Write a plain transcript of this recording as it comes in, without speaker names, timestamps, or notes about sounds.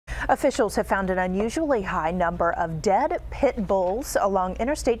Officials have found an unusually high number of dead pit bulls along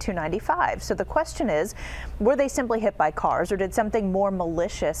Interstate 295. So the question is, were they simply hit by cars or did something more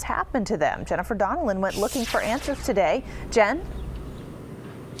malicious happen to them? Jennifer Donnellan went looking for answers today. Jen?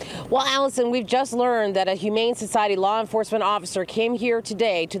 Well, Allison, we've just learned that a Humane Society law enforcement officer came here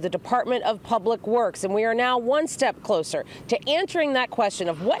today to the Department of Public Works, and we are now one step closer to answering that question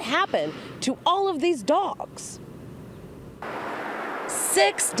of what happened to all of these dogs.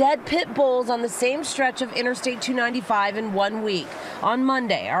 6 dead pit bulls on the same stretch of Interstate 295 in 1 week. On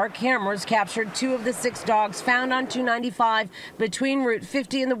Monday, our cameras captured 2 of the 6 dogs found on 295 between Route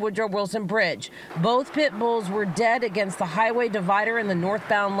 50 and the Woodrow Wilson Bridge. Both pit bulls were dead against the highway divider in the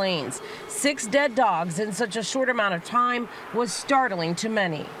northbound lanes. 6 dead dogs in such a short amount of time was startling to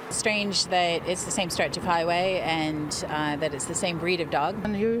many. Strange that it's the same stretch of highway and that it's the same breed of dog.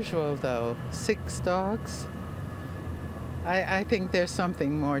 Unusual though, 6 dogs. I think there's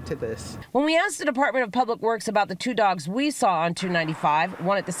something more to this. When we asked the Department of Public Works about the 2 dogs we saw on 295,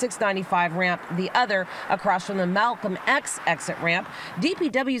 one at the 695 ramp, the other across from the Malcolm X exit ramp,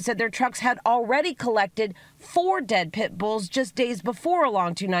 DPW said their trucks had already collected 4 dead pit bulls just days before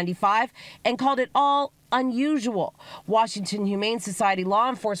along 295 and called it all unusual. Washington Humane Society law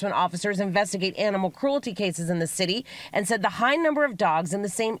enforcement officers investigate animal cruelty cases in the city and said the high number of dogs in the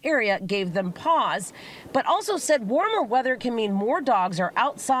same area gave them pause, but also said warmer weather can mean more dogs are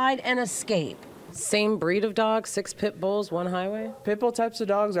outside and escape. Same breed of dogs, 6 pit bulls, 1 highway? Pit bull types of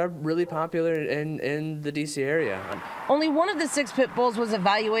dogs are really popular in the D.C. area. Only one of the 6 pit bulls was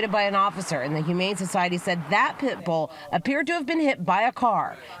evaluated by an officer, and the Humane Society said that pit bull appeared to have been hit by a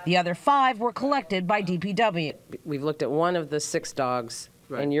car. The other 5 were collected by DPW. We've looked at one of the 6 dogs.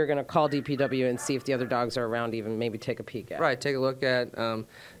 Right. And you're going to call DPW and see if the other dogs are around, even maybe take a peek at. Right, take a look at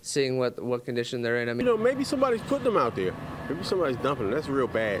seeing what condition they're in. I mean, maybe somebody's putting them out there. Maybe somebody's dumping them. That's real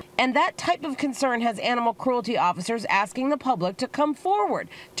bad. And that type of concern has animal cruelty officers asking the public to come forward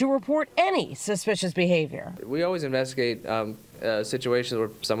to report any suspicious behavior. We always investigate situations where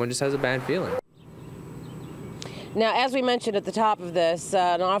someone just has a bad feeling. Now, as we mentioned at the top of this,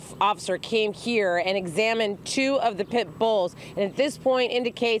 an officer came here and examined 2 of the pit bulls, and at this point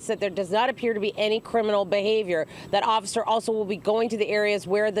indicates that there does not appear to be any criminal behavior. That officer also will be going to the areas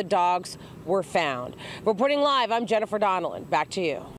where the dogs were found. Reporting live, I'm Jennifer Donnellan. Back to you.